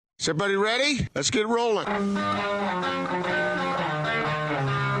Is everybody ready? Let's get rolling.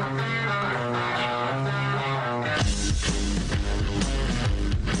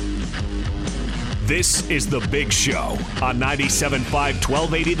 This is The Big Show on 97.5,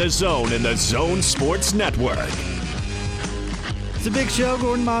 1280 The Zone and The Zone Sports Network. It's The Big Show.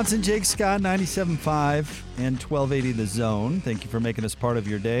 Gordon Monson, Jake Scott, 97.5 and 1280 The Zone. Thank you for making us part of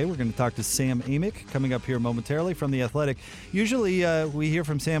your day. We're going to talk to Sam Amick coming up here momentarily from The Athletic. Usually we hear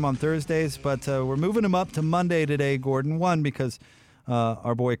from Sam on Thursdays, but we're moving him up to Monday today, Gordon. One, because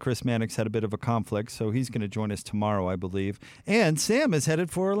our boy Chris Mannix had a bit of a conflict, so he's going to join us tomorrow, I believe. And Sam is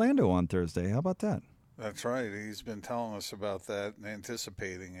headed for Orlando on Thursday. How about that? That's right. He's been telling us about that and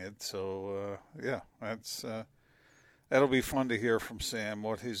anticipating it. So, that'll be fun to hear from Sam,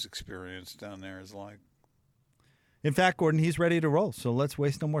 what his experience down there is like. In fact, Gordon, he's ready to roll, so let's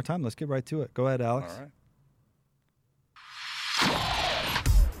waste no more time. Let's get right to it. Go ahead, Alex. All right.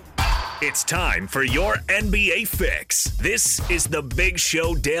 It's time for your NBA fix. This is the Big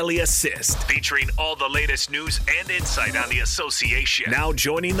Show Daily Assist, featuring all the latest news and insight on the association. Now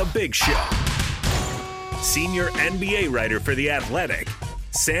joining the Big Show, senior NBA writer for The Athletic,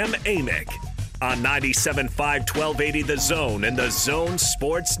 Sam Amick, on 97.5, 1280 The Zone and The Zone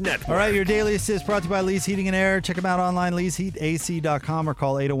Sports Network. All right, your Daily Assist brought to you by Lee's Heating and Air. Check them out online, leesheatac.com, or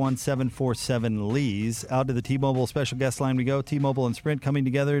call 801-747-LEES. Out to the T-Mobile special guest line we go. T-Mobile and Sprint coming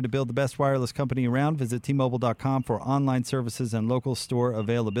together to build the best wireless company around. Visit T-Mobile.com for online services and local store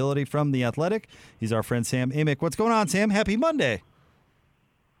availability. From The Athletic, he's our friend Sam Amick. What's going on, Sam? Happy Monday.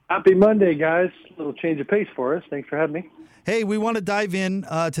 Happy Monday, guys. A little change of pace for us. Thanks for having me. Hey, we want to dive in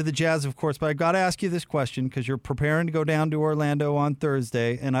to the Jazz, of course, but I've got to ask you this question because you're preparing to go down to Orlando on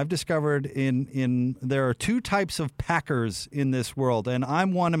Thursday, and I've discovered there are two types of Packers in this world, and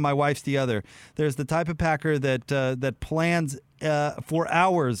I'm one and my wife's the other. There's the type of Packer that plans for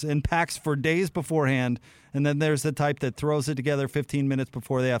hours and packs for days beforehand, and then there's the type that throws it together 15 minutes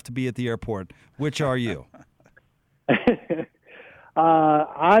before they have to be at the airport. Which are you?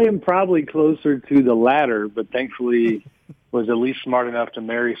 I am probably closer to the latter, but thankfully was at least smart enough to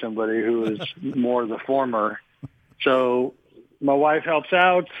marry somebody who is more the former. So my wife helps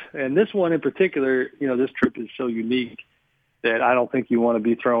out, and this one in particular, this trip is so unique that I don't think you want to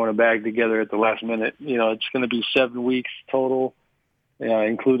be throwing a bag together at the last minute. It's going to be 7 weeks total,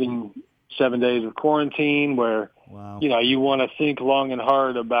 including 7 days of quarantine where, wow, you want to think long and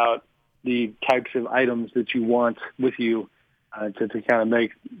hard about the types of items that you want with you to kind of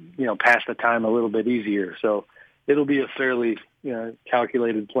make, pass the time a little bit easier. So it'll be a fairly,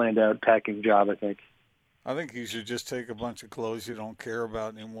 calculated, planned out packing job, I think. I think you should just take a bunch of clothes you don't care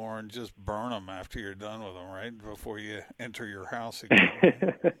about anymore and just burn them after you're done with them, right? Before you enter your house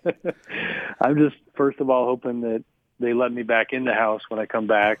again. I'm just, first of all, hoping that they let me back in the house when I come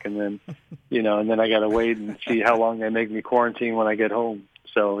back, and then, and then I got to wait and see how long they make me quarantine when I get home.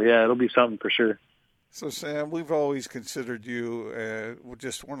 So, yeah, it'll be something for sure. So, Sam, we've always considered you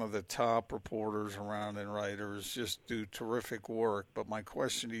just one of the top reporters around and writers, just do terrific work. But my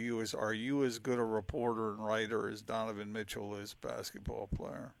question to you is, are you as good a reporter and writer as Donovan Mitchell is basketball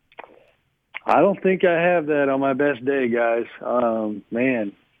player? I don't think I have that on my best day, guys.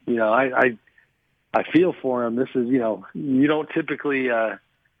 Man, I feel for him. This is, you don't typically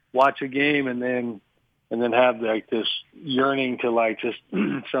watch a game and then have like this yearning to just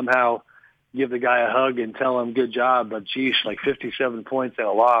somehow give the guy a hug and tell him good job, but geez, 57 points and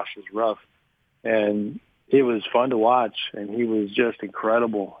a loss is rough. And it was fun to watch, and he was just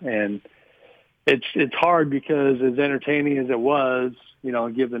incredible. And it's hard because as entertaining as it was,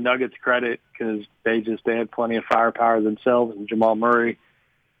 give the Nuggets credit because they had plenty of firepower themselves, and Jamal Murray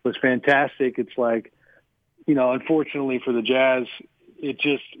was fantastic. It's unfortunately for the Jazz, it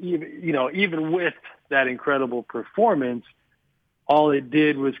just, even with that incredible performance, all it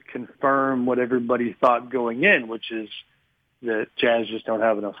did was confirm what everybody thought going in, which is that Jazz just don't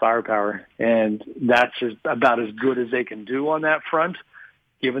have enough firepower. And that's about as good as they can do on that front,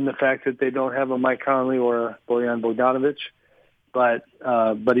 given the fact that they don't have a Mike Conley or a Bojan Bogdanovic. But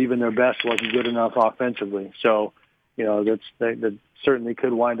even their best wasn't good enough offensively. So, that certainly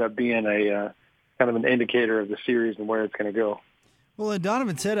could wind up being a kind of an indicator of the series and where it's going to go. Well, and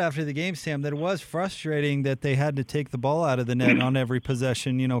Donovan said after the game, Sam, that it was frustrating that they had to take the ball out of the net on every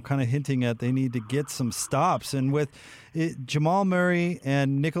possession, kind of hinting at they need to get some stops. And with Jamal Murray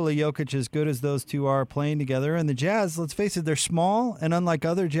and Nikola Jokic, as good as those two are playing together, and the Jazz, let's face it, they're small, and unlike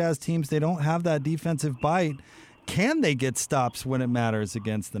other Jazz teams, they don't have that defensive bite. Can they get stops when it matters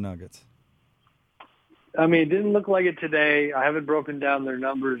against the Nuggets? I mean, it didn't look like it today. I haven't broken down their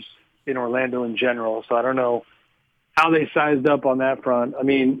numbers in Orlando in general, so I don't know how they sized up on that front. I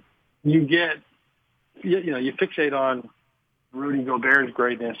mean, you get, you fixate on Rudy Gobert's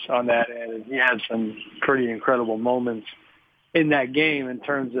greatness on that end, and he had some pretty incredible moments in that game in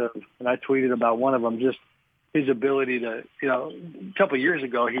terms of, and I tweeted about one of them, just his ability to, a couple of years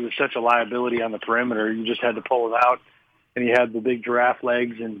ago, he was such a liability on the perimeter. You just had to pull him out, and he had the big giraffe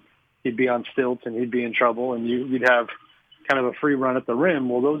legs, and he'd be on stilts, and he'd be in trouble, and you'd have kind of a free run at the rim.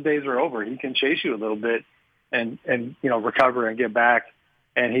 Well, those days are over. He can chase you a little bit and recover and get back.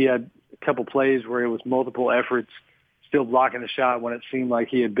 And he had a couple plays where it was multiple efforts, still blocking the shot when it seemed like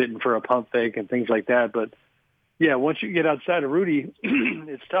he had bitten for a pump fake and things like that. But, yeah, once you get outside of Rudy,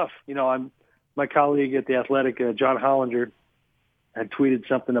 it's tough. My colleague at The Athletic, John Hollinger, had tweeted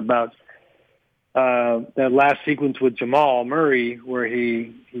something about that last sequence with Jamal Murray where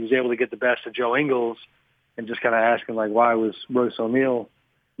he was able to get the best of Joe Ingles and just kind of asking, like, why was Royce O'Neal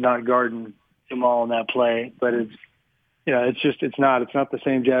not guarding Jamal in that play? But it's not the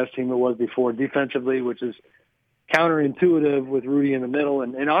same Jazz team it was before defensively, which is counterintuitive with Rudy in the middle.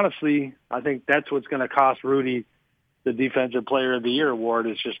 And honestly, I think that's what's going to cost Rudy the Defensive Player of the Year award,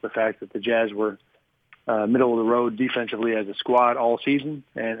 is just the fact that the Jazz were middle of the road defensively as a squad all season,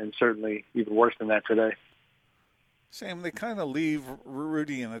 and certainly even worse than that today. Sam, they kind of leave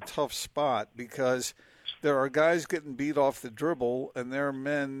Rudy in a tough spot because there are guys getting beat off the dribble and there are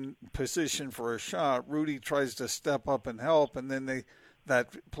men positioned for a shot. Rudy tries to step up and help, and then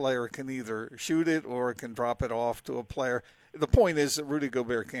that player can either shoot it or it can drop it off to a player. The point is that Rudy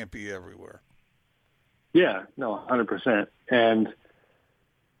Gobert can't be everywhere. Yeah, no, 100%. And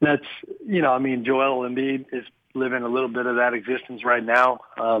that's, Joel Embiid is living a little bit of that existence right now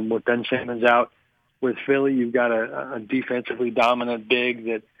with Ben Simmons out. With Philly, you've got a defensively dominant big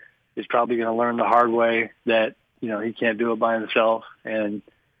that is probably going to learn the hard way that, he can't do it by himself. And,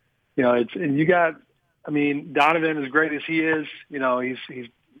 Donovan, as great as he is, he's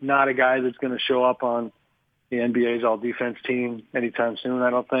not a guy that's going to show up on the NBA's all-defense team anytime soon,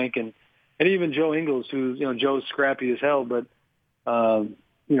 I don't think. And even Joe Ingles, who's, Joe's scrappy as hell, but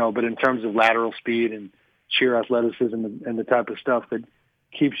in terms of lateral speed and sheer athleticism and the type of stuff that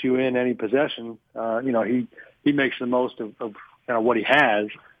keeps you in any possession, he makes the most of kind of what he has,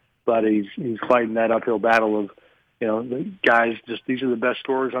 but he's fighting that uphill battle of, the guys, just these are the best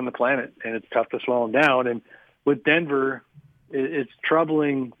scorers on the planet, and it's tough to slow them down. And with Denver, it's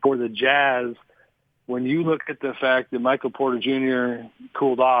troubling for the Jazz when you look at the fact that Michael Porter Jr.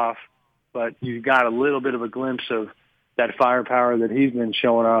 cooled off, but you got a little bit of a glimpse of that firepower that he's been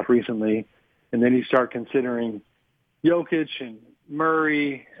showing off recently. And then you start considering Jokic and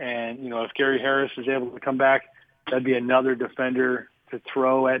Murray, and, if Gary Harris is able to come back, that'd be another defender to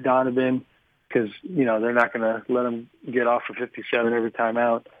throw at Donovan because, they're not going to let him get off for 57 every time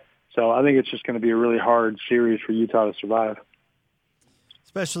out. So I think it's just going to be a really hard series for Utah to survive.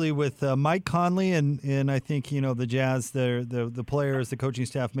 Especially with Mike Conley and I think, the Jazz, the players, the coaching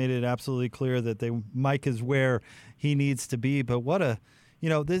staff made it absolutely clear that Mike is where he needs to be. But what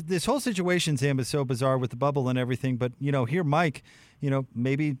this whole situation, Sam, is so bizarre with the bubble and everything. But, here Mike,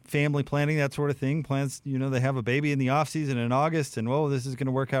 maybe family planning, that sort of thing. Plans, they have a baby in the offseason in August, and, this is going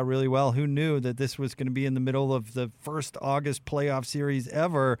to work out really well. Who knew that this was going to be in the middle of the first August playoff series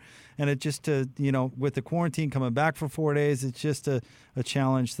ever? And it just, with the quarantine coming back for 4 days, it's just a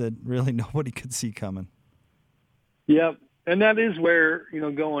challenge that really nobody could see coming. Yep. And that is where,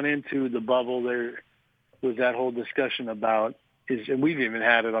 going into the bubble, there was that whole discussion about, and we've even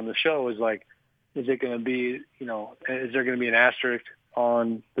had it on the show, is like, is it going to be, is there going to be an asterisk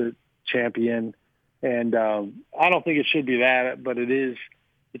on the champion? And I don't think it should be that, but it's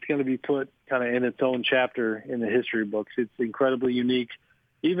going to be put kind of in its own chapter in the history books. It's incredibly unique.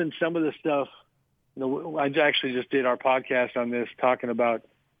 Even some of the stuff, I actually just did our podcast on this, talking about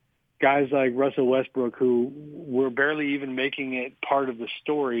guys like Russell Westbrook, who were barely even making it part of the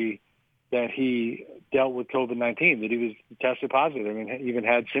story that he dealt with COVID-19, that he was tested positive and even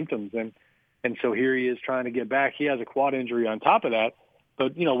had symptoms. And so here he is trying to get back. He has a quad injury on top of that.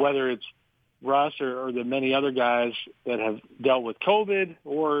 But, whether it's Russ or the many other guys that have dealt with COVID,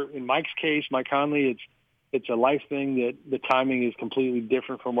 or in Mike's case, Mike Conley, it's a life thing that the timing is completely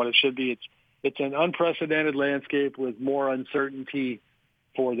different from what it should be. It's an unprecedented landscape with more uncertainty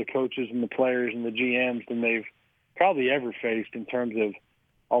for the coaches and the players and the GMs than they've probably ever faced in terms of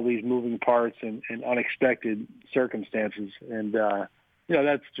all these moving parts and unexpected circumstances. And,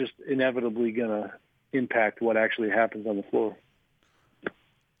 that's just inevitably going to impact what actually happens on the floor.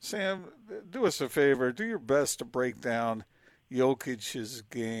 Sam, do us a favor. Do your best to break down Jokic's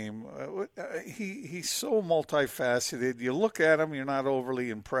game. He's so multifaceted. You look at him, you're not overly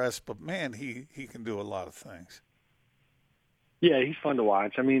impressed, but, man, he can do a lot of things. Yeah, he's fun to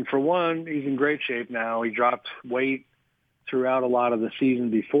watch. I mean, for one, he's in great shape now. He dropped weight throughout a lot of the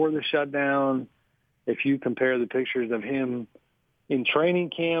season before the shutdown. If you compare the pictures of him in training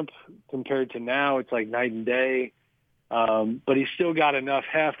camp compared to now, it's like night and day. But he's still got enough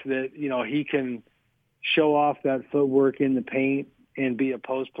heft that, he can show off that footwork in the paint and be a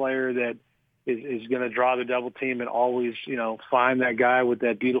post player that is going to draw the double team and always, find that guy with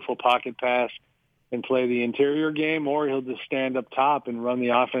that beautiful pocket pass and play the interior game, or he'll just stand up top and run the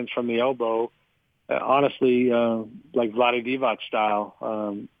offense from the elbow. Honestly, like Vlade Divac style,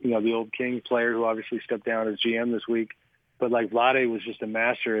 the old Kings player who obviously stepped down as GM this week. But like Vlade was just a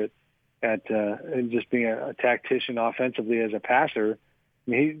master at just being a tactician offensively as a passer.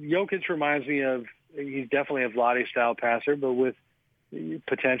 I mean, Jokic reminds me of, he's definitely a Vlade style passer, but with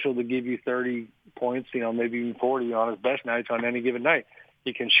potential to give you 30 points, maybe even 40 on his best nights on any given night.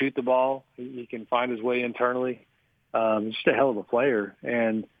 He can shoot the ball. He can find his way internally. Just a hell of a player.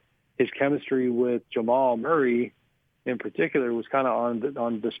 And his chemistry with Jamal Murray in particular was kind of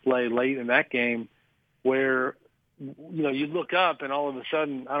on display late in that game where, you look up and all of a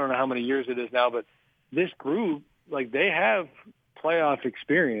sudden, I don't know how many years it is now, but this group, like they have playoff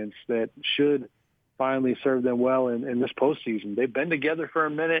experience that should finally serve them well in this postseason. They've been together for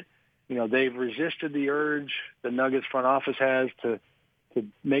a minute. They've resisted the urge the Nuggets front office has to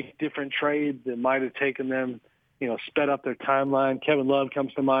make different trades that might have taken them, sped up their timeline. Kevin Love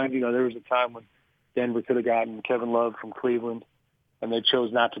comes to mind. There was a time when Denver could have gotten Kevin Love from Cleveland, and they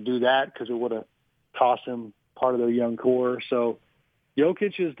chose not to do that because it would have cost them part of their young core. So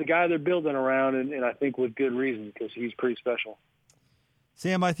Jokic is the guy they're building around, and I think with good reason because he's pretty special.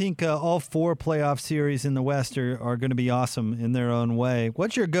 Sam, I think all 4 playoff series in the West are going to be awesome in their own way.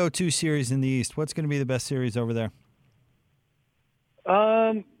 What's your go-to series in the East? What's going to be the best series over there?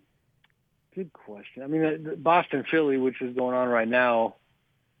 Good question. I mean, Boston-Philly, which is going on right now,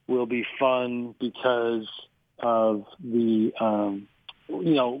 will be fun because of the,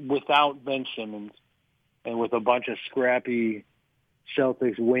 without Ben Simmons and with a bunch of scrappy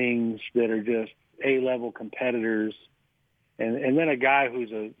Celtics wings that are just A-level competitors. And then a guy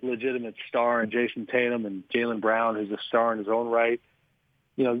who's a legitimate star in Jason Tatum and Jaylen Brown, who's a star in his own right.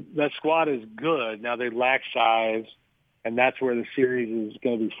 That squad is good. Now they lack size, and that's where the series is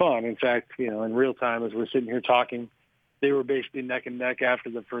going to be fun. In fact, in real time, as we're sitting here talking, they were basically neck and neck after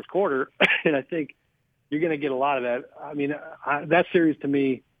the first quarter. And I think you're going to get a lot of that. I mean, that series to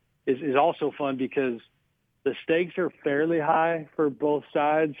me is also fun because the stakes are fairly high for both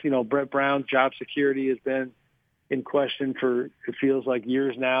sides. Brett Brown's job security has been in question for, it feels like,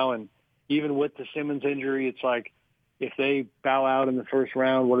 years now. And even with the Simmons injury, it's like, if they bow out in the first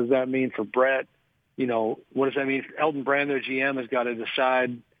round, what does that mean for Brett? What does that mean? Elton Brand, their GM, has got to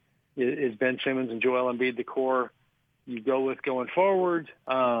decide, is Ben Simmons and Joel Embiid the core you go with going forward?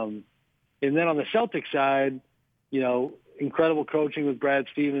 And then on the Celtics side, incredible coaching with Brad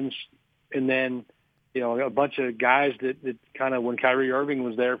Stevens. And then, a bunch of guys that kind of, when Kyrie Irving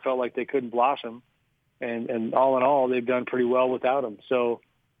was there, felt like they couldn't blossom. And all in all, they've done pretty well without him. So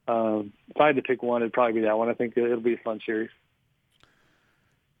if I had to pick one, it'd probably be that one. I think it'll be a fun series.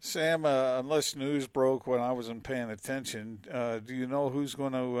 Sam, unless news broke when I wasn't paying attention, do you know who's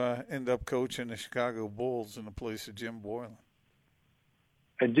going to end up coaching the Chicago Bulls in the place of Jim Boylan?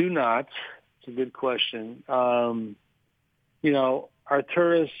 I do not. It's a good question. Arturas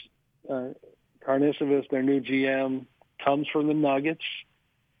Karnisovas, their new GM, comes from the Nuggets.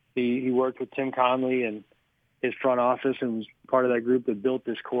 He worked with Tim Conley and his front office and was part of that group that built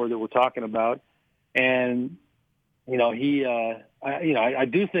this core that we're talking about. And, I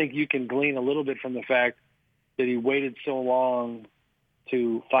do think you can glean a little bit from the fact that he waited so long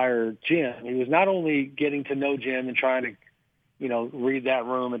to fire Jim. He was not only getting to know Jim and trying to, read that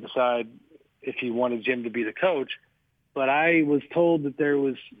room and decide if he wanted Jim to be the coach, but I was told that there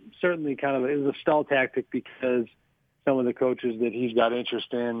was certainly it was a stall tactic because some of the coaches that he's got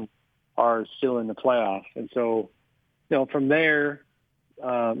interest in are still in the playoffs. And so, from there, is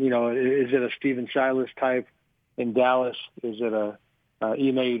it a Steven Silas type in Dallas? Is it a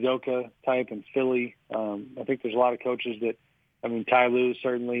Ime Udoka type in Philly? I think there's a lot of coaches Ty Lue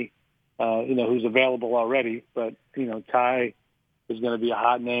certainly, who's available already, but, Ty is going to be a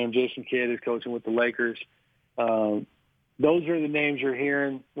hot name. Jason Kidd is coaching with the Lakers. Those are the names you're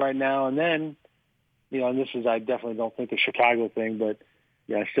hearing right now. And then, and this is, I definitely don't think a Chicago thing, but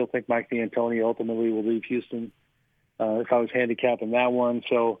I still think Mike D'Antoni ultimately will leave Houston if I was handicapping that one.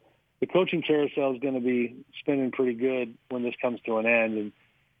 So the coaching carousel is going to be spinning pretty good when this comes to an end.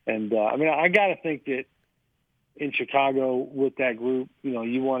 And I got to think that in Chicago with that group,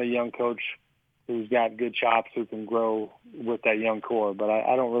 you want a young coach who's got good chops who can grow with that young core. But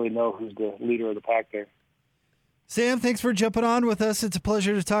I don't really know who's the leader of the pack there. Sam, thanks for jumping on with us. It's a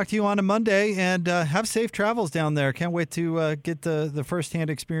pleasure to talk to you on a Monday, and have safe travels down there. Can't wait to get the firsthand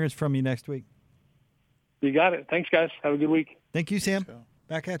experience from you next week. You got it. Thanks, guys. Have a good week. Thank you, Sam.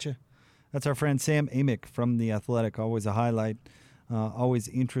 Back at you. That's our friend Sam Amick from The Athletic. Always a highlight. Always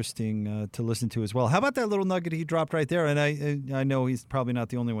interesting to listen to as well. How about that little nugget he dropped right there? And I know he's probably not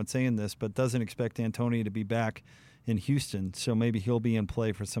the only one saying this, but doesn't expect Antonio to be back in Houston, so maybe he'll be in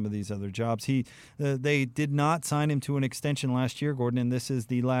play for some of these other jobs. They did not sign him to an extension last year, Gordon, and this is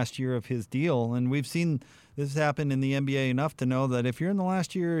the last year of his deal. And we've seen this happen in the NBA enough to know that if you're in the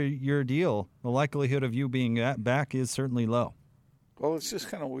last year of your deal, the likelihood of you being back is certainly low. Well, it's just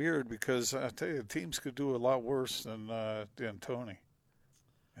kind of weird because I tell you, teams could do a lot worse than D'Antoni.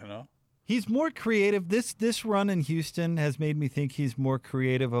 You know, he's more creative. This run in Houston has made me think he's more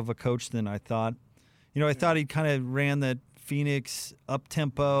creative of a coach than I thought. I thought he kind of ran that Phoenix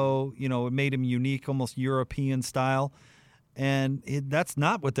up-tempo, it made him unique, almost European style. And that's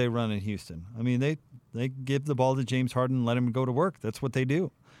not what they run in Houston. I mean, they give the ball to James Harden and let him go to work. That's what they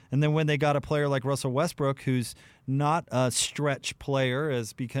do. And then when they got a player like Russell Westbrook, who's not a stretch player,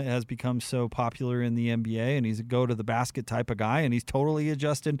 has become so popular in the NBA, and he's a go-to-the-basket type of guy, and he's totally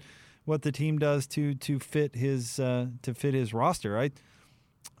adjusted what the team does to fit his roster, right?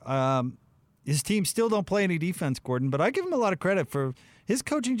 His team still don't play any defense, Gordon, but I give him a lot of credit for his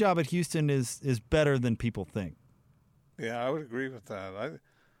coaching job at Houston is better than people think. Yeah, I would agree with that.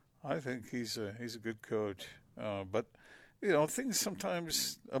 I think he's a good coach, but things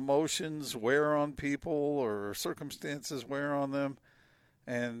sometimes emotions wear on people or circumstances wear on them,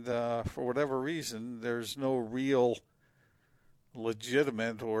 and for whatever reason, there's no real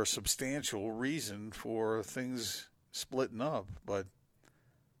legitimate or substantial reason for things splitting up, but.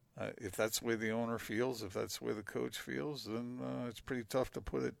 If that's the way the owner feels, if that's the way the coach feels, then it's pretty tough to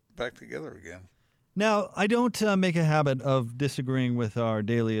put it back together again. Now, I don't make a habit of disagreeing with our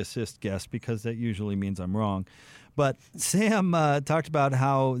daily assist guest because that usually means I'm wrong. But Sam talked about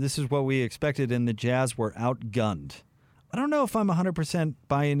how this is what we expected and the Jazz were outgunned. I don't know if I'm 100%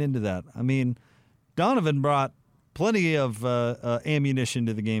 buying into that. I mean, Donovan brought plenty of ammunition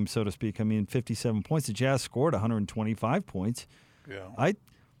to the game, so to speak. I mean, 57 points. The Jazz scored 125 points. Yeah.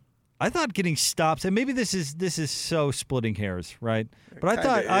 I thought getting stops, and maybe this is so splitting hairs, right? But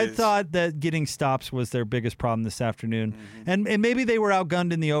I thought that getting stops was their biggest problem this afternoon, and maybe they were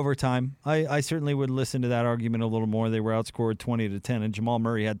outgunned in the overtime. I certainly would listen to that argument a little more. They were outscored 20-10, and Jamal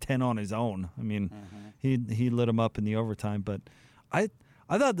Murray had 10 on his own. I mean, he lit them up in the overtime, but I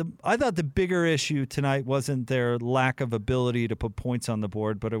thought the bigger issue tonight wasn't their lack of ability to put points on the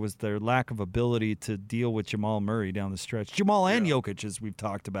board, but it was their lack of ability to deal with Jamal Murray down the stretch. Jamal and Jokic, as we've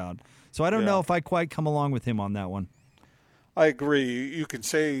talked about. So I don't know if I quite come along with him on that one. I agree. You can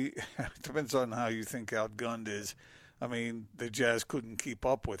say it depends on how you think outgunned is. I mean, the Jazz couldn't keep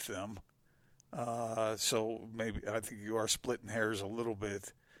up with them. So maybe I think you are splitting hairs a little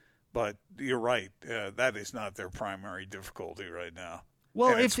bit. But you're right. That is not their primary difficulty right now.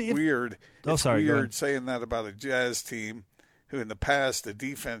 Well, it's weird. It's weird saying that about a Jazz team who in the past the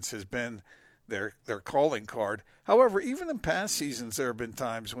defense has been their calling card. However, even in past seasons there have been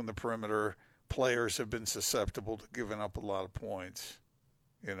times when the perimeter players have been susceptible to giving up a lot of points,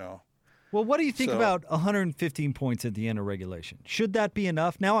 Well, what do you think about 115 points at the end of regulation? Should that be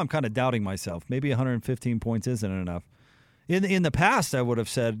enough? Now I'm kind of doubting myself. Maybe 115 points isn't enough. In the past I would have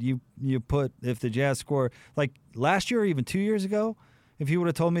said you put if the Jazz score like last year or even 2 years ago, if you would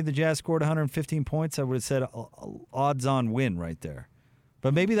have told me the Jazz scored 115 points, I would have said odds-on win right there.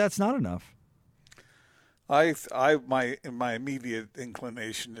 But maybe that's not enough. My immediate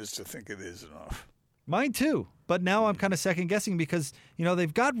inclination is to think it is enough. Mine too. But now I'm kind of second-guessing because,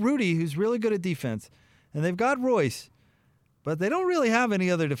 they've got Rudy, who's really good at defense, and they've got Royce, but they don't really have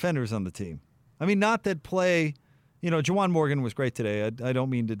any other defenders on the team. I mean, not that play, Juwan Morgan was great today. I don't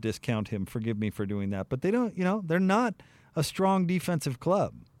mean to discount him. Forgive me for doing that. But they don't, they're not a strong defensive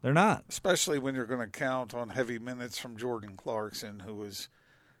club. They're not. Especially when you're going to count on heavy minutes from Jordan Clarkson, who is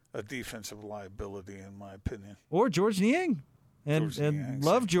a defensive liability, in my opinion. Or George Niang. And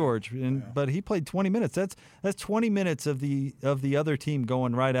love George, but he played 20 minutes. That's 20 minutes of the other team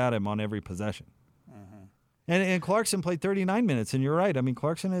going right at him on every possession. Mm-hmm. And Clarkson played 39 minutes, and you're right. I mean,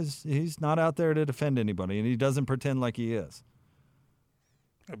 Clarkson he's not out there to defend anybody, and he doesn't pretend like he is.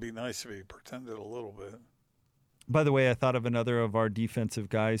 It'd be nice if he pretended a little bit. By the way, I thought of another of our defensive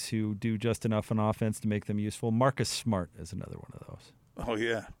guys who do just enough on offense to make them useful. Marcus Smart is another one of those. Oh,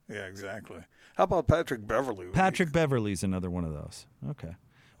 yeah, exactly. How about Patrick Beverley? Patrick Beverley's another one of those. Okay.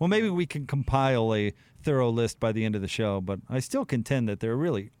 Well, maybe we can compile a thorough list by the end of the show, but I still contend that there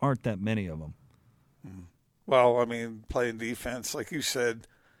really aren't that many of them. Well, I mean, playing defense, like you said,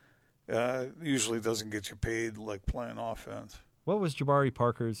 usually doesn't get you paid like playing offense. What was Jabari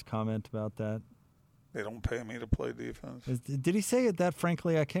Parker's comment about that? They don't pay me to play defense. Did he say it that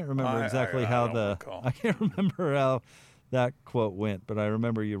frankly? I can't remember exactly I can't remember how that quote went, but I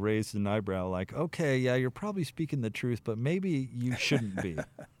remember you raised an eyebrow like, okay, yeah, you're probably speaking the truth, but maybe you shouldn't be.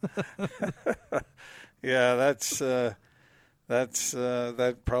 Yeah,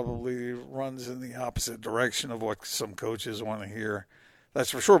 that probably runs in the opposite direction of what some coaches want to hear.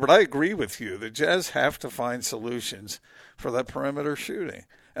 That's for sure. But I agree with you. The Jazz have to find solutions for that perimeter shooting.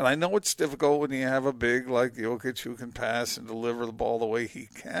 And I know it's difficult when you have a big like Jokic who can pass and deliver the ball the way he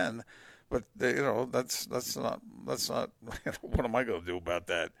can. But that's not what am I going to do about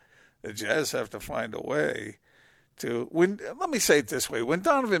that? The Jazz have to find a way to win. Let me say it this way: when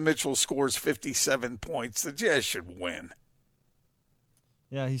Donovan Mitchell scores 57 points, the Jazz should win.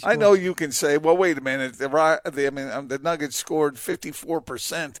 Yeah, I know you can say, well, wait a minute. The Nuggets scored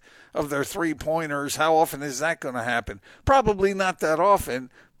 54% of their three-pointers. How often is that going to happen? Probably not that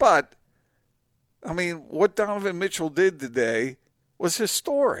often. But, I mean, what Donovan Mitchell did today was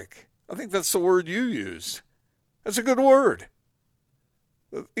historic. I think that's the word you used. That's a good word.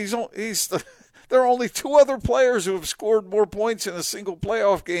 There are only two other players who have scored more points in a single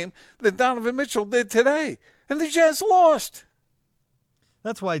playoff game than Donovan Mitchell did today. And the Jazz lost.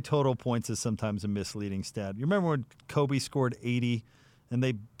 That's why total points is sometimes a misleading stat. You remember when Kobe scored 80 and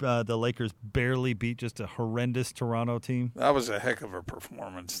the Lakers barely beat just a horrendous Toronto team? That was a heck of a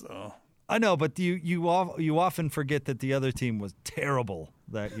performance, though. I know, but you often forget that the other team was terrible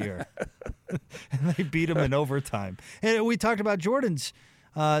that year. And they beat them in overtime. And we talked about Jordan's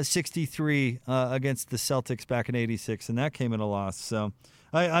 63 against the Celtics back in '86, and that came in a loss. So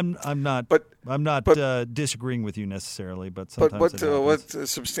I'm not disagreeing with you necessarily, but sometimes what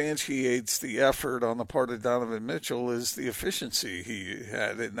substantiates the effort on the part of Donovan Mitchell is the efficiency he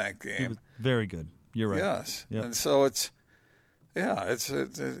had in that game. He was very good. You're right. Yes, yep. And so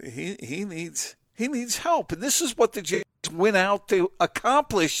he needs help, and this is what the Jazz went out to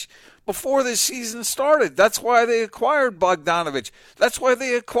accomplish before this season started. That's why they acquired Bogdanovich. That's why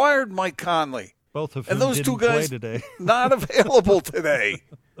they acquired Mike Conley. Both of and whom those didn't two guys play today. Not available today.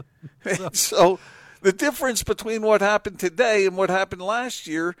 So the difference between what happened today and what happened last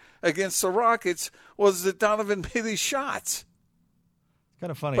year against the Rockets was that Donovan hit his shots. It's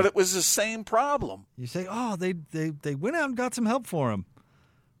kind of funny. But it was the same problem. You say, oh, they went out and got some help for him.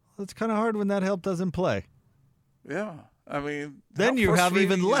 Well, it's kind of hard when that help doesn't play. Yeah. I mean, then you have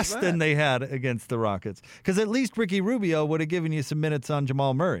even less than they had against the Rockets. Because at least Ricky Rubio would have given you some minutes on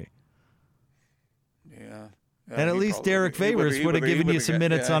Jamal Murray. Yeah. And at least Derek Favors would have given you some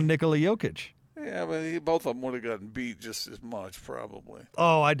minutes on Nikola Jokic. Yeah, but both of them would have gotten beat just as much, probably.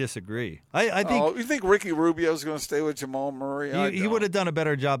 Oh, I disagree. I think. Oh, you think Ricky Rubio's going to stay with Jamal Murray? He would have done a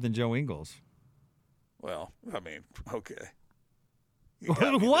better job than Joe Ingles. Well, I mean, okay.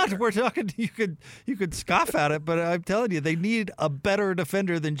 What? We're talking. You could scoff at it, but I'm telling you, they need a better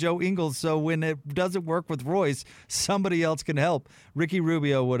defender than Joe Ingles. So when it doesn't work with Royce, somebody else can help. Ricky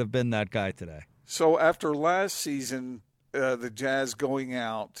Rubio would have been that guy today. So after last season, the Jazz going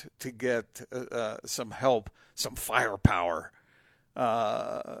out to get some help, some firepower,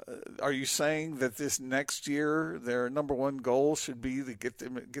 are you saying that this next year their number one goal should be to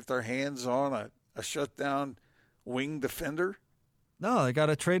get their hands on a shutdown wing defender? No, they got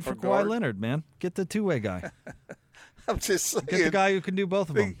to trade for Kawhi Leonard, man. Get the two-way guy. I'm just saying. Get the guy who can do both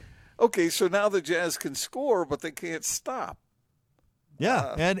of them. Okay, so now the Jazz can score, but they can't stop.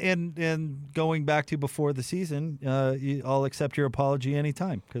 Yeah, and going back to before the season, I'll accept your apology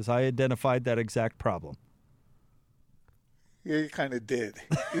anytime because I identified that exact problem. Yeah, you kind of did.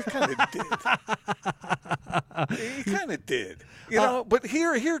 You kind of did. You know, but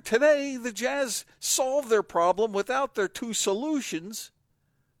here today, the Jazz solved their problem without their two solutions,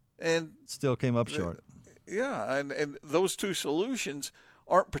 and still came up short. Yeah, and those two solutions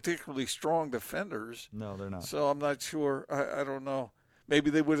aren't particularly strong defenders. No, they're not. So I'm not sure. I don't know. Maybe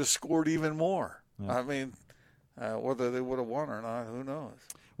they would have scored even more. Yeah. I mean, whether they would have won or not, who knows?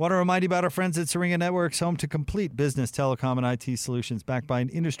 Want to remind you about our friends at Syringa Networks, home to complete business telecom and IT solutions backed by an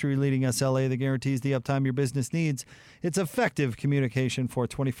industry-leading SLA that guarantees the uptime your business needs. It's effective communication for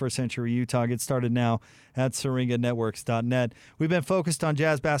 21st century Utah. Get started now at syringanetworks.net. We've been focused on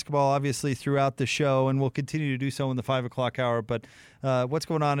Jazz basketball, obviously, throughout the show, and we'll continue to do so in the 5 o'clock hour. But what's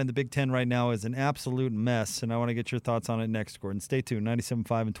going on in the Big Ten right now is an absolute mess, and I want to get your thoughts on it next, Gordon. Stay tuned. 97.5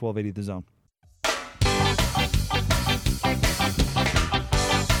 and 1280 The Zone.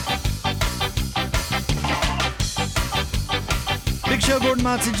 Show, Gordon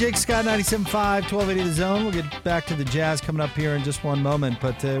Monson, Jake Scott, 97.5, 1280 The Zone. We'll get back to the Jazz coming up here in just one moment,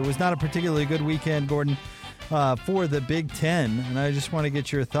 but it was not a particularly good weekend, Gordon, for the Big Ten, and I just want to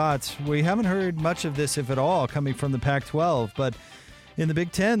get your thoughts. We haven't heard much of this, if at all, coming from the Pac-12, but in the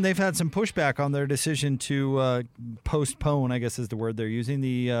Big Ten, they've had some pushback on their decision to postpone, I guess is the word they're using,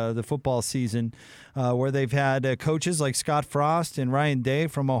 the football season, where they've had coaches like Scott Frost and Ryan Day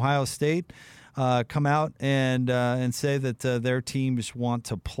from Ohio State come out and say that their teams want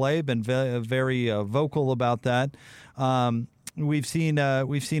to play. Been very vocal about that. We've seen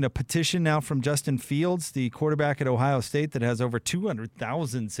a petition now from Justin Fields, the quarterback at Ohio State, that has over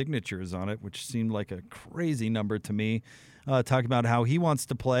 200,000 signatures on it, which seemed like a crazy number to me. Talking about how he wants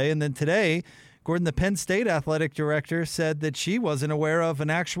to play. And then today, Gordon, the Penn State athletic director, said that she wasn't aware of an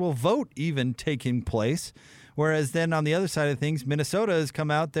actual vote even taking place. Whereas then on the other side of things, Minnesota has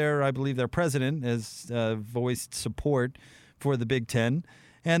come out there. I believe their president has voiced support for the Big Ten.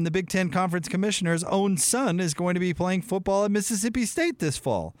 And the Big Ten Conference Commissioner's own son is going to be playing football at Mississippi State this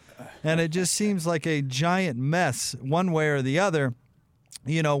fall. And it just seems like a giant mess one way or the other.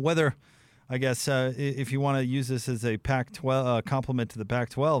 You know, whether, I guess, if you want to use this as a Pac-12 compliment to the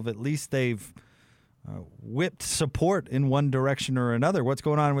Pac-12, at least they've whipped support in one direction or another. What's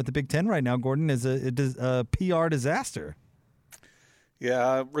going on with the Big Ten right now, Gordon, is a PR disaster.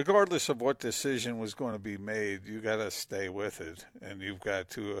 Yeah, regardless of what decision was going to be made, you got to stay with it, and you've got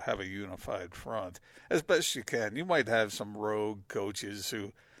to have a unified front as best you can. You might have some rogue coaches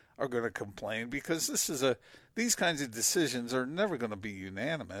who are going to complain because these kinds of decisions are never going to be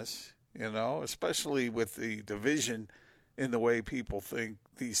unanimous, you know, especially with the division in the way people think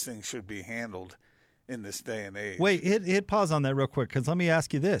these things should be handled in this day and age. Wait, hit pause on that real quick, because let me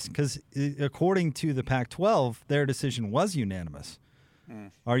ask you this, because according to the Pac-12, their decision was unanimous.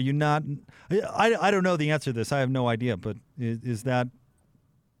 Are you not? I don't know the answer to this. I have no idea, but is that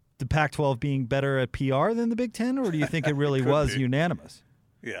the Pac-12 being better at PR than the Big Ten, or do you think it really was unanimous?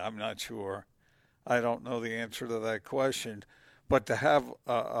 Yeah, I'm not sure. I don't know the answer to that question. But to have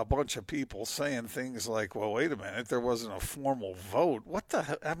a bunch of people saying things like, well, wait a minute, there wasn't a formal vote. What the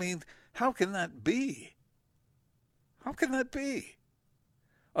hell? I mean, how can that be? How can that be?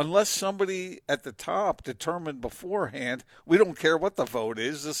 Unless somebody at the top determined beforehand, we don't care what the vote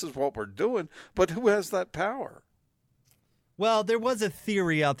is, this is what we're doing. But who has that power? Well, there was a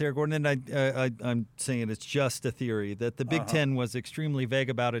theory out there, Gordon, and I'm saying it's just a theory, that the Big Ten was extremely vague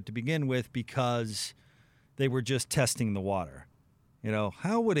about it to begin with because they were just testing the water. You know,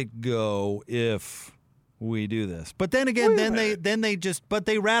 how would it go if we do this? But then again,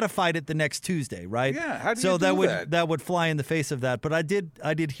 they ratified it the next Tuesday, right? Yeah, how do so you do that? That would fly in the face of that. But I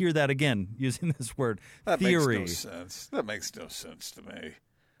did hear that again using this word, theory. That makes no sense. That makes no sense to me.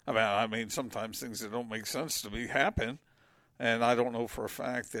 I mean, sometimes things that don't make sense to me happen, and I don't know for a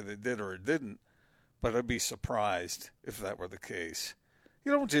fact that it did or it didn't. But I'd be surprised if that were the case.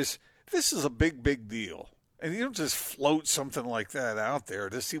 You don't just. This is a big deal. And you don't just float something like that out there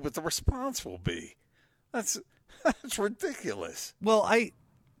to see what the response will be. That's ridiculous. Well,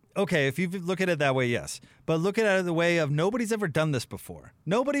 okay, if you look at it that way, yes. But look at it the way of nobody's ever done this before.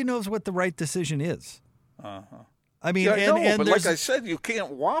 Nobody knows what the right decision is. I mean, yeah, but like I said, you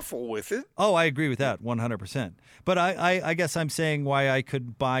can't waffle with it. Oh, I agree with that 100%. But I guess I'm saying why I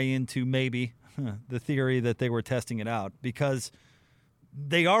could buy into maybe the theory that they were testing it out, because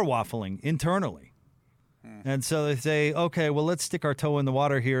they are waffling internally. And so they say, okay, well, let's stick our toe in the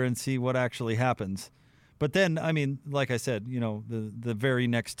water here and see what actually happens. But then, I mean, like I said, you know, the very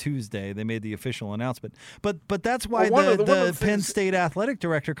next Tuesday, they made the official announcement. But that's why the Penn State athletic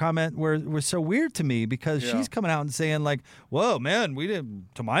director comment was so weird to me, because she's coming out and saying, like, whoa, man, we didn't,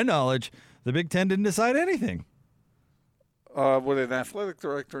 to my knowledge, the Big Ten didn't decide anything. Would an athletic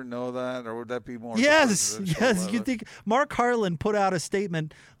director know that, or would that be more? Yes. You think Mark Harlan put out a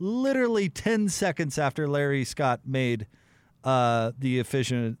statement literally 10 seconds after Larry Scott made the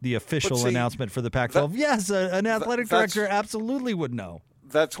official announcement for the Pac-12. Yes, an athletic director absolutely would know.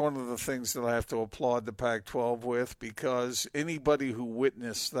 That's one of the things that I have to applaud the Pac-12 with, because anybody who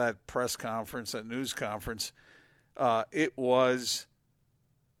witnessed that press conference, that news conference, it was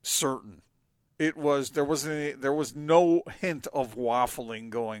certain. There was no hint of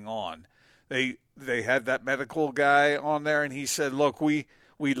waffling going on. They had that medical guy on there, and he said, look, we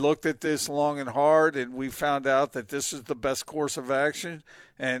looked at this long and hard, and we found out that this is the best course of action.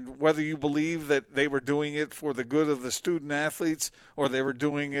 And whether you believe that they were doing it for the good of the student athletes or they were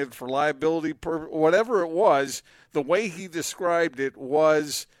doing it for liability, whatever it was, the way he described it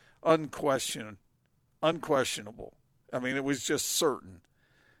was unquestionable. I mean, it was just certain.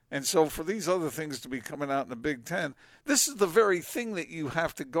 And so for these other things to be coming out in the Big Ten, this is the very thing that you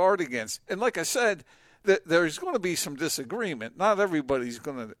have to guard against. And like I said, there's going to be some disagreement. Not everybody's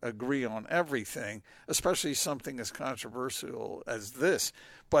going to agree on everything, especially something as controversial as this.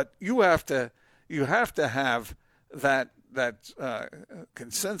 But you have to have that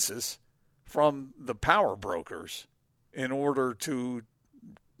consensus from the power brokers in order to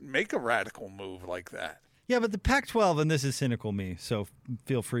make a radical move like that. Yeah, but the Pac-12, and this is cynical me, so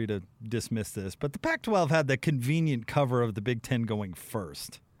feel free to dismiss this, but the Pac-12 had the convenient cover of the Big Ten going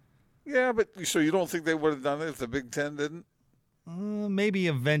first. Yeah, but so you don't think they would have done it if the Big Ten didn't? Maybe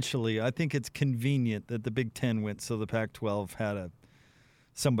eventually. I think it's convenient that the Big Ten went so the Pac-12 had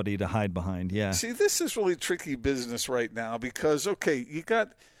somebody to hide behind, yeah. See, this is really tricky business right now because, okay, you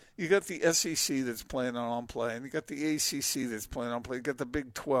got the SEC that's planning on playing. You got the ACC that's planning on playing. You got the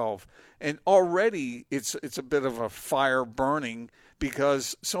Big 12. And already it's a bit of a fire burning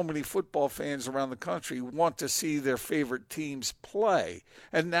because so many football fans around the country want to see their favorite teams play.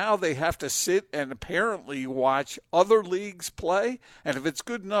 And now they have to sit and apparently watch other leagues play. And if it's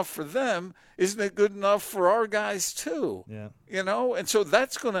good enough for them, isn't it good enough for our guys too? Yeah. You know? And so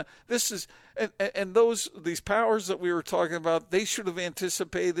that's going to – this is – and these powers that we were talking about, they should have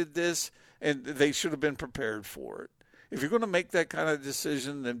anticipated this and they should have been prepared for it. If you're going to make that kind of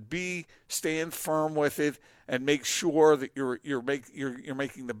decision, then stand firm with it and make sure that you're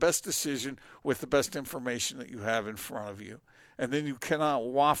making the best decision with the best information that you have in front of you. And then you cannot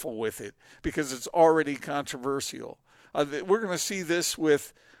waffle with it because it's already controversial. We're going to see this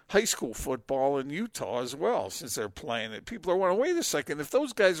with high school football in Utah as well, since they're playing it. People are wondering, wait a second, if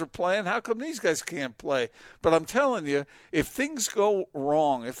those guys are playing, how come these guys can't play? But I'm telling you, if things go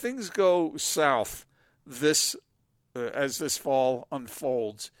wrong, if things go south as this fall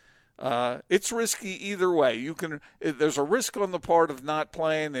unfolds, it's risky either way. There's a risk on the part of not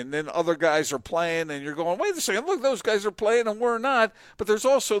playing, and then other guys are playing, and you're going, wait a second, look, those guys are playing and we're not. But there's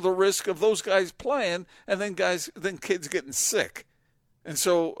also the risk of those guys playing, and then kids getting sick. And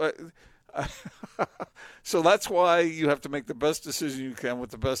so, so that's why you have to make the best decision you can with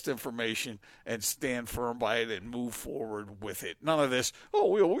the best information and stand firm by it and move forward with it. None of this,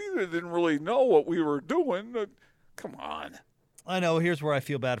 we didn't really know what we were doing. Come on. I know. Here's where I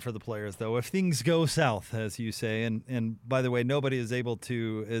feel bad for the players, though. If things go south, as you say, and by the way, nobody is able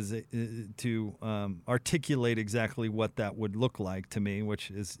to articulate exactly what that would look like to me, which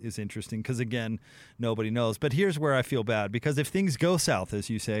is interesting because, again, nobody knows. But here's where I feel bad, because if things go south, as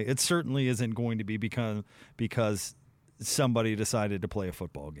you say, it certainly isn't going to be because somebody decided to play a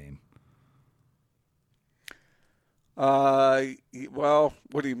football game. Well,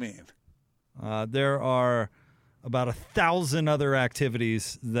 what do you mean? There are about 1,000 other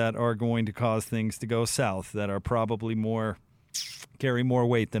activities that are going to cause things to go south that are probably carry more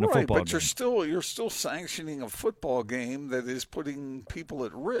weight than a football game. But you're still sanctioning a football game that is putting people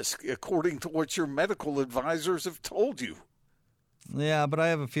at risk, according to what your medical advisors have told you. Yeah, but I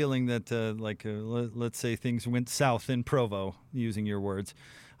have a feeling that, let's say things went south in Provo, using your words.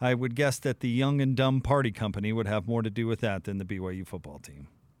 I would guess that the Young and Dumb Party Company would have more to do with that than the BYU football team.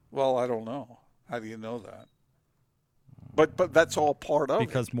 Well, I don't know. How do you know that? But that's all part of it.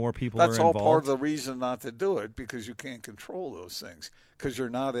 Because more people are involved. That's all part of the reason not to do it, because you can't control those things, because you're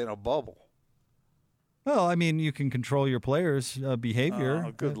not in a bubble. Well, I mean, you can control your players'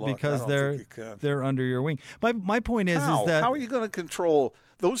 behavior good luck. because they're under your wing. My point is that how are you going to control?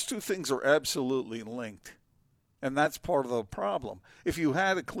 Those two things are absolutely linked, and that's part of the problem. If you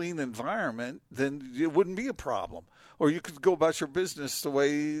had a clean environment, then it wouldn't be a problem. Or you could go about your business the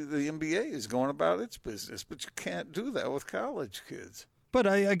way the NBA is going about its business, but you can't do that with college kids. But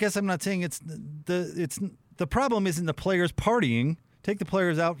I guess I'm not saying it's the problem isn't the players partying. Take the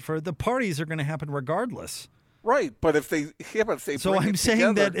players out the parties are going to happen regardless. Right, but if they so I'm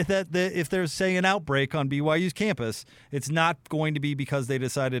saying that if there's, say, an outbreak on BYU's campus, it's not going to be because they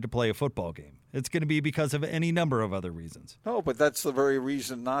decided to play a football game. It's going to be because of any number of other reasons. No, but that's the very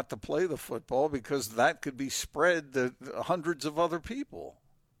reason not to play the football, because that could be spread to hundreds of other people.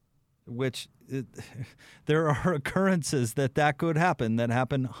 There are occurrences that could happen, that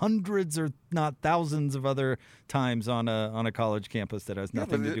happen hundreds or not thousands of other times on a college campus that has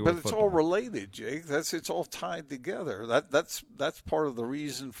nothing to do with football. But it's all related, Jake. It's all tied together. That's part of the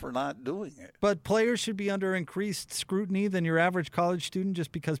reason for not doing it. But players should be under increased scrutiny than your average college student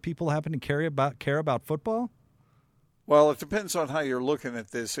just because people happen to care about football? Well, it depends on how you're looking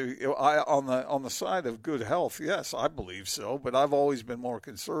at this. On the side of good health, yes, I believe so. But I've always been more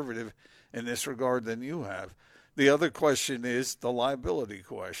conservative in this regard than you have. The other question is the liability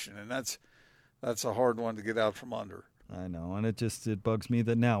question, and that's a hard one to get out from under. I know, and it bugs me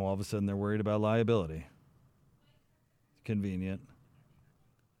that now all of a sudden they're worried about liability. Convenient.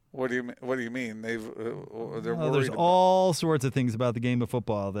 What do you mean? They're worried There's about... all sorts of things about the game of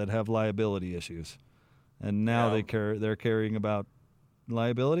football that have liability issues, and now they're caring about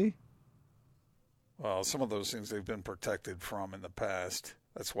liability. Well, some of those things they've been protected from in the past.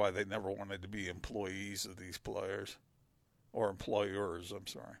 That's why they never wanted to be employees of these players, or employers. I'm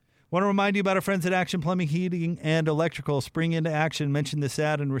sorry. Want to remind you about our friends at Action Plumbing, Heating, and Electrical. Spring into action. Mention this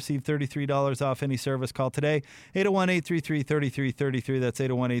ad and receive $33 off any service. Call today, 801-833-3333. That's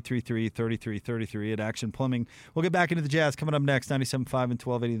 801-833-3333 at Action Plumbing. We'll get back into the Jazz coming up next, 97.5 and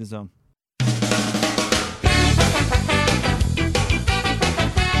 1280 The Zone.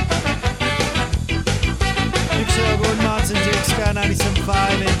 Big Show, Gordon Monson, Jake Scott,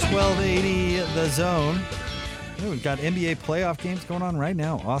 97.5 and 1280 The Zone. We've got NBA playoff games going on right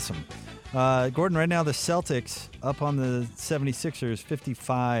now. Awesome. Gordon, right now the Celtics up on the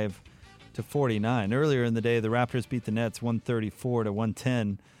 76ers 55-49. Earlier in the day, the Raptors beat the Nets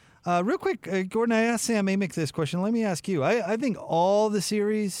 134-110. Real quick, Gordon, I asked Sam Amick this question. Let me ask you. I think all the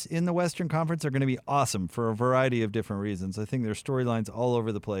series in the Western Conference are going to be awesome for a variety of different reasons. I think there's storylines all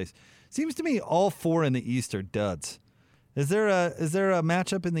over the place. Seems to me all four in the East are duds. Is there a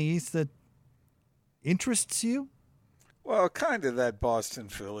matchup in the East that interests you? Well, kind of that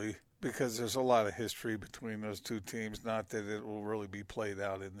Boston-Philly, because there's a lot of history between those two teams. Not that it will really be played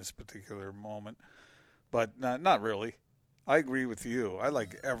out in this particular moment, but not really. I agree with you. I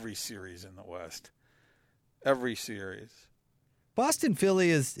like every series in the West. Every series. Boston-Philly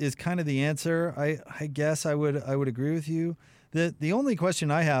is kind of the answer. I guess I would agree with you. The only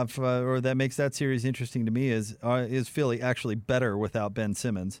question I have, or that makes that series interesting to me, is Philly actually better without Ben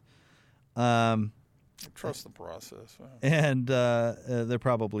Simmons? Trust the process. And they're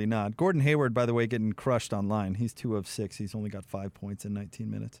probably not. Gordon Hayward, by the way, getting crushed online. He's 2 of 6. He's only got 5 points in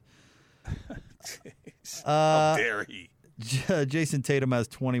 19 minutes. Jeez. How dare he? Jason Tatum has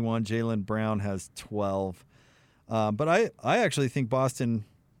 21. Jaylen Brown has 12. But I actually think Boston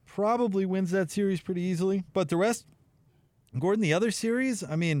probably wins that series pretty easily. But the rest, Gordon, the other series,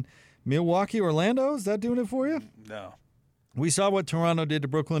 I mean, Milwaukee, Orlando, is that doing it for you? No. We saw what Toronto did to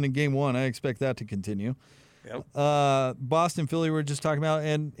Brooklyn in Game 1. I expect that to continue. Yep. Boston, Philly, we were just talking about.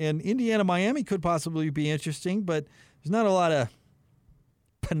 And Indiana, Miami could possibly be interesting, but there's not a lot of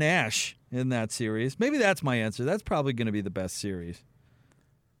panache in that series. Maybe that's my answer. That's probably going to be the best series.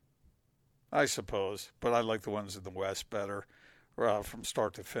 I suppose, but I like the ones in the West better from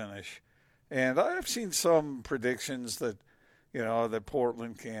start to finish. And I've seen some predictions that, that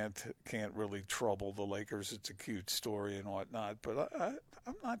Portland can't really trouble the Lakers. It's a cute story and whatnot, but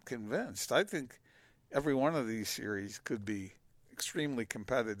I'm not convinced. I think every one of these series could be extremely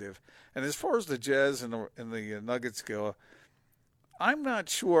competitive. And as far as the Jazz and the Nuggets go, I'm not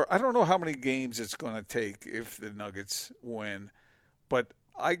sure. I don't know how many games it's going to take if the Nuggets win, but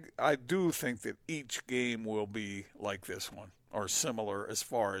I do think that each game will be like this one or similar as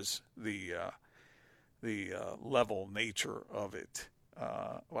far as the level nature of it.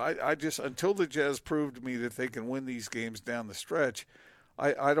 I just, until the Jazz prove to me that they can win these games down the stretch,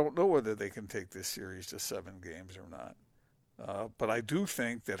 I don't know whether they can take this series to 7 games or not. But I do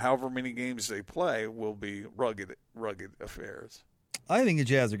think that however many games they play will be rugged affairs. I think the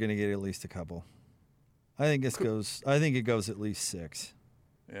Jazz are going to get at least a couple. I think it goes at least 6.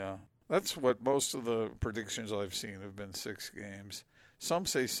 Yeah, that's what most of the predictions I've seen have been 6 games. Some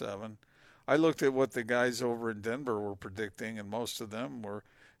say 7. I looked at what the guys over in Denver were predicting, and most of them were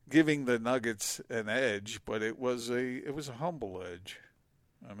giving the Nuggets an edge, but it was a humble edge.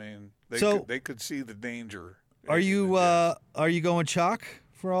 I mean, they could see the danger. Are you going chalk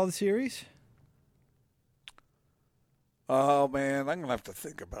for all the series? Oh man, I'm gonna have to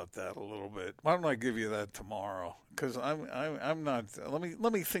think about that a little bit. Why don't I give you that tomorrow? Because I'm not.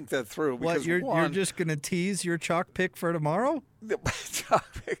 Let me think that through. What, you're just gonna tease your chalk pick for tomorrow? Chalk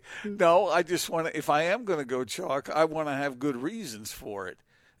pick? No, I just want to. If I am gonna go chalk, I want to have good reasons for it.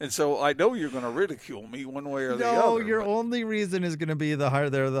 And so I know you're going to ridicule me one way or the other. No, your only reason is going to be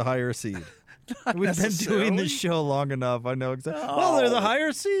they're the higher seed. We've been doing this show long enough. I know exactly. No. Well, they're the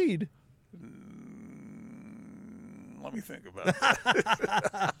higher seed. Let me think about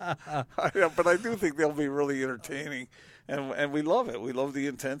it. But I do think they'll be really entertaining, and we love it. We love the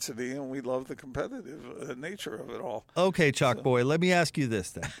intensity, and we love the competitive nature of it all. Okay, Chalk Boy, let me ask you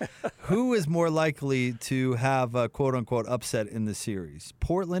this then. Who is more likely to have a quote-unquote upset in the series,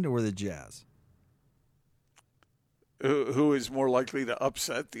 Portland or the Jazz? Who is more likely to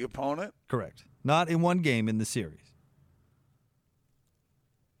upset the opponent? Correct. Not in one game in the series.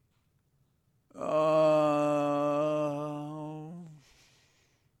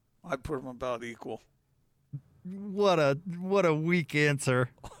 I'd put them about equal. What a weak answer.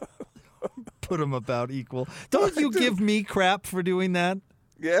 Put them about equal. Don't you give me crap for doing that?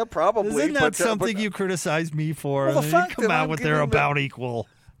 Yeah, probably. Isn't that something you criticize me for? Well, the And then fact you come that out I'm with they're giving about equal.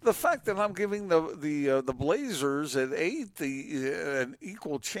 The fact that I'm giving the Blazers at 8 an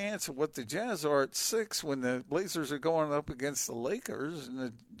equal chance of what the Jazz are at 6 when the Blazers are going up against the Lakers and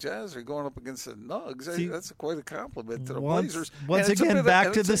the Jazz are going up against the Nugs, that's quite a compliment to the Blazers. Once again,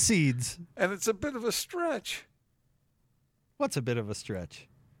 back to the seeds. And it's a bit of a stretch. What's a bit of a stretch?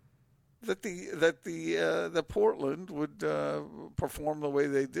 That the Portland would perform the way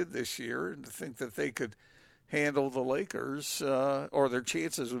they did this year, and to think that they could handle the Lakers, or their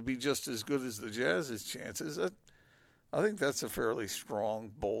chances would be just as good as the Jazz's chances. I think that's a fairly strong,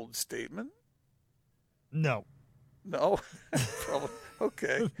 bold statement. No. No? Probably.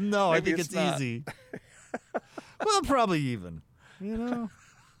 Okay. No, Maybe I think it's not. easy. Well, probably even. You know?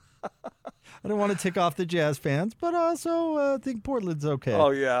 I don't want to tick off the Jazz fans, but also think Portland's okay. Oh,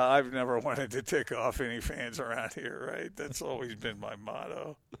 yeah. I've never wanted to tick off any fans around here, right? That's always been my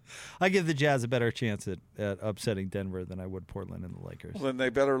motto. I give the Jazz a better chance at upsetting Denver than I would Portland and the Lakers. Well, then they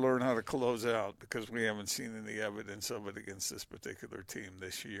better learn how to close out because we haven't seen any evidence of it against this particular team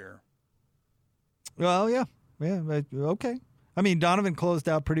this year. Well, yeah. Okay. I mean, Donovan closed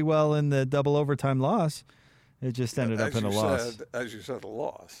out pretty well in the double overtime loss. It just ended up in a loss. As you said, a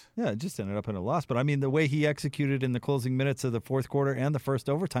loss. Yeah, it just ended up in a loss. But, I mean, the way he executed in the closing minutes of the fourth quarter and the first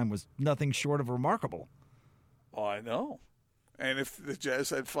overtime was nothing short of remarkable. Oh, I know. And if the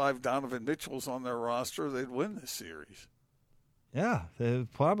Jazz had 5 Donovan Mitchells on their roster, they'd win this series. Yeah,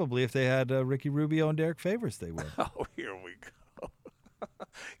 probably if they had Ricky Rubio and Derek Favors, they would. Oh, here we go.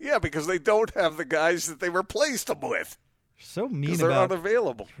 Yeah, because they don't have the guys that they replaced them with. So mean they're about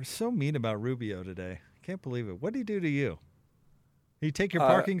unavailable. You're so mean about Rubio today. Can't believe it. What did he do to you? Did he take your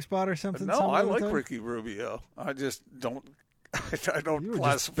parking spot or something? No, I like Ricky Rubio. I just don't. I don't. You were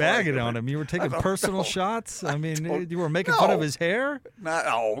just bagging on him. You were taking personal shots. I mean, you were making fun of his hair.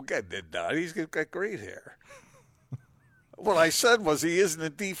 I did not. He's got great hair. What I said was he isn't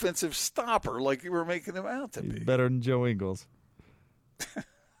a defensive stopper like you were making him out to be. He's better than Joe Ingles.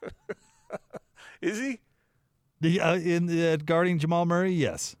 Is he? In guarding Jamal Murray,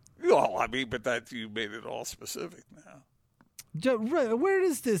 yes. Well, I mean, but that you made it all specific now. Where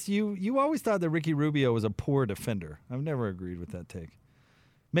is this? You always thought that Ricky Rubio was a poor defender. I've never agreed with that take.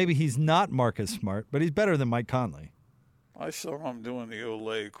 Maybe he's not Marcus Smart, but he's better than Mike Conley. I saw him doing the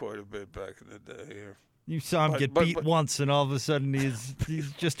Olay quite a bit back in the day here. You saw him get beat once, and all of a sudden he's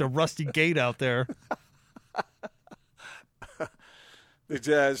just a rusty gate out there. The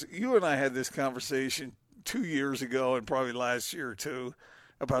Jazz, you and I had this conversation 2 years ago and probably last year too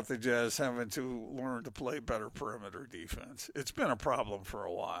about the Jazz having to learn to play better perimeter defense. It's been a problem for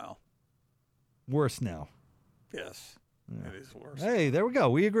a while. Worse now. Yes, It is worse. Hey, there we go.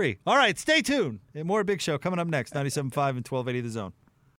 We agree. All right, stay tuned. More Big Show coming up next, 97.5 and 1280 The Zone.